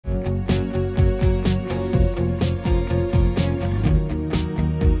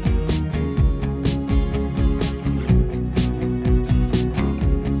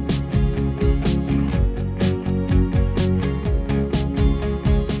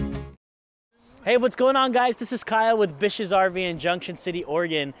Hey, what's going on, guys? This is Kyle with BISH'S RV in Junction City,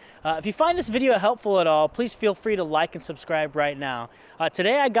 Oregon. If you find this video helpful at all, please feel free to like and subscribe right now.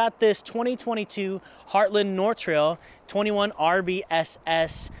 Today I got this 2022 Heartland North Trail 21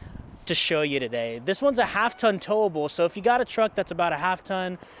 RBSS to show you today. This one's a half-ton towable, so if you got a truck that's about a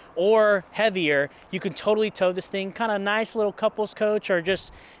half-ton or heavier, you can totally tow this thing. Kind of nice little couples coach, or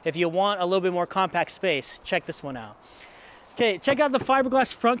just if you want a little bit more compact space, check this one out. Okay, check out the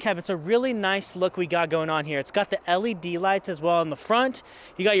fiberglass front cab. It's a really nice look we got going on here. It's got the LED lights as well in the front.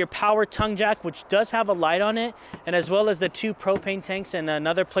 You got your power tongue jack, which does have a light on it, and as well as the 2 propane tanks and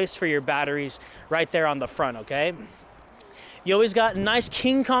another place for your batteries right there on the front, okay? You always got nice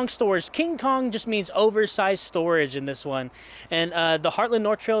King Kong storage. King Kong just means oversized storage in this one. And the Heartland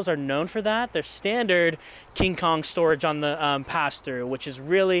North Trails are known for that. They're standard King Kong storage on the pass-through, which is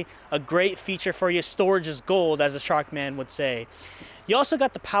really a great feature for you. Storage is gold, as the Shark Man would say. You also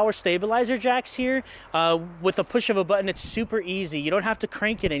got the power stabilizer jacks here. With a push of a button, it's super easy. You don't have to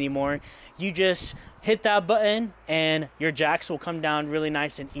crank it anymore. You just hit that button and your jacks will come down really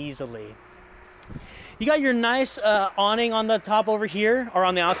nice and easily. You got your nice awning on the top over here, or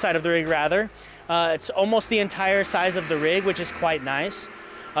on the outside of the rig rather. It's almost the entire size of the rig, which is quite nice.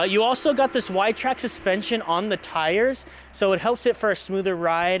 You also got this wide track suspension on the tires, so it helps it for a smoother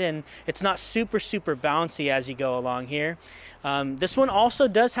ride, and it's not super bouncy as you go along here. This one also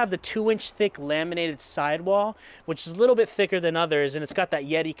does have the 2-inch thick laminated sidewall, which is a little bit thicker than others, and it's got that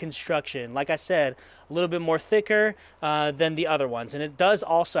Yeti construction. Like I said, a little bit more thicker than the other ones. And it does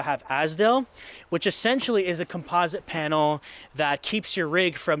also have Azdel, which essentially is a composite panel that keeps your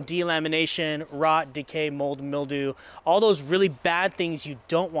rig from delamination, rot, decay, mold, mildew, all those really bad things you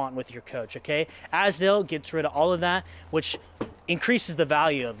don't want with your coach, okay? Azdel gets rid of all of that, which increases the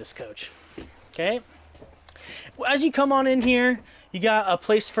value of this coach, okay? As you come on in here, you got a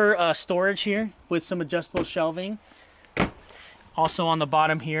place for storage here with some adjustable shelving. Also on the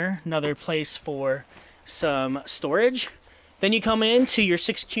bottom here, another place for some storage. Then you come into your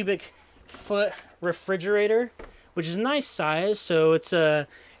 6 cubic foot refrigerator, which is a nice size. So it's if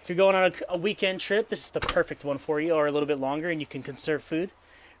you're going on a weekend trip, this is the perfect one for you, or a little bit longer, and you can conserve food.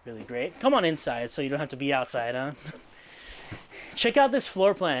 Really great. Come on inside so you don't have to be outside, huh? Check out this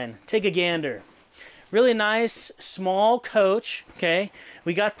floor plan. Take a gander. Really nice, small coach, okay?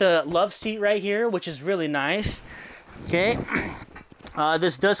 We got the love seat right here, which is really nice, okay?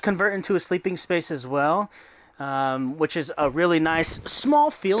 This does convert into a sleeping space as well, which is a really nice, small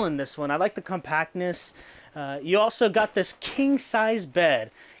feel in this one. I like the compactness. You also got this king-size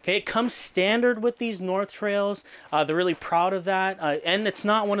bed. Okay, it comes standard with these North Trails. They're really proud of that. And it's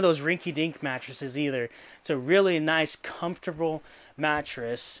not one of those rinky-dink mattresses either. It's a really nice, comfortable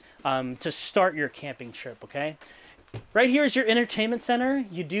mattress to start your camping trip, okay? Right here is your entertainment center.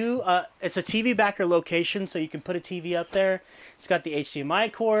 You do, it's a TV backer location, so you can put a TV up there. It's got the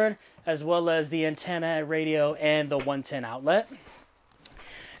HDMI cord, as well as the antenna, radio, and the 110 outlet.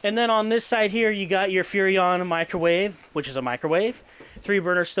 And then on this side here, you got your Furrion microwave, which is a microwave,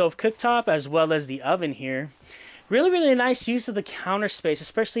 3-burner stove cooktop, as well as the oven here. Really nice use of the counter space,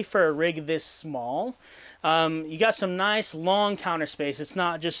 especially for a rig this small. You got some nice long counter space. It's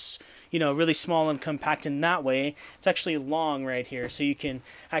not just, you know, really small and compact in that way. It's actually long right here, so you can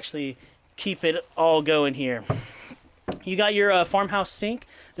actually keep it all going here. You got your farmhouse sink,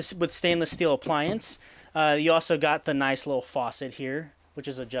 this with stainless steel appliance. You also got the nice little faucet here, which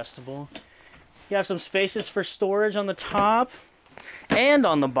is adjustable. You have some spaces for storage on the top and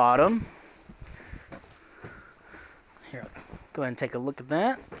on the bottom. Here, go ahead and take a look at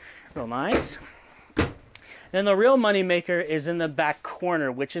that. Real nice. And the real money maker is in the back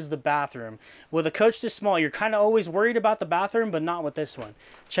corner, which is the bathroom. With a coach this small, you're kind of always worried about the bathroom, but not with this one.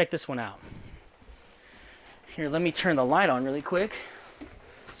 Check this one out. Here, let me turn the light on really quick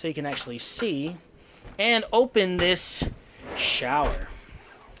so you can actually see and open this shower.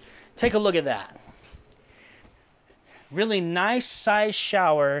 Take a look at that. Really nice size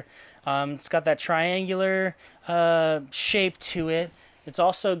shower. It's got that triangular shape to it. It's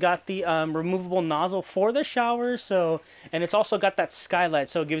also got the removable nozzle for the shower, and it's also got that skylight,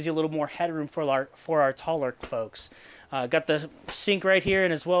 so it gives you a little more headroom for our taller folks. Got the sink right here,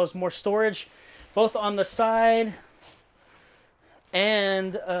 and as well as more storage, both on the side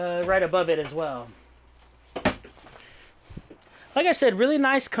and right above it as well. Like I said, really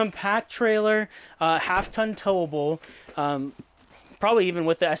nice compact trailer, half-ton towable. Probably even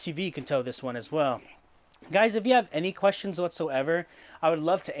with the SUV, you can tow this one as well. Guys, if you have any questions whatsoever, I would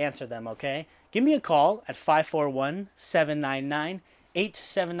love to answer them, okay? Give me a call at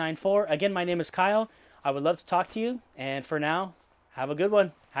 541-799-8794. Again, my name is Kyle. I would love to talk to you. And for now, have a good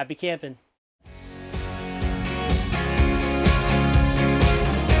one. Happy camping.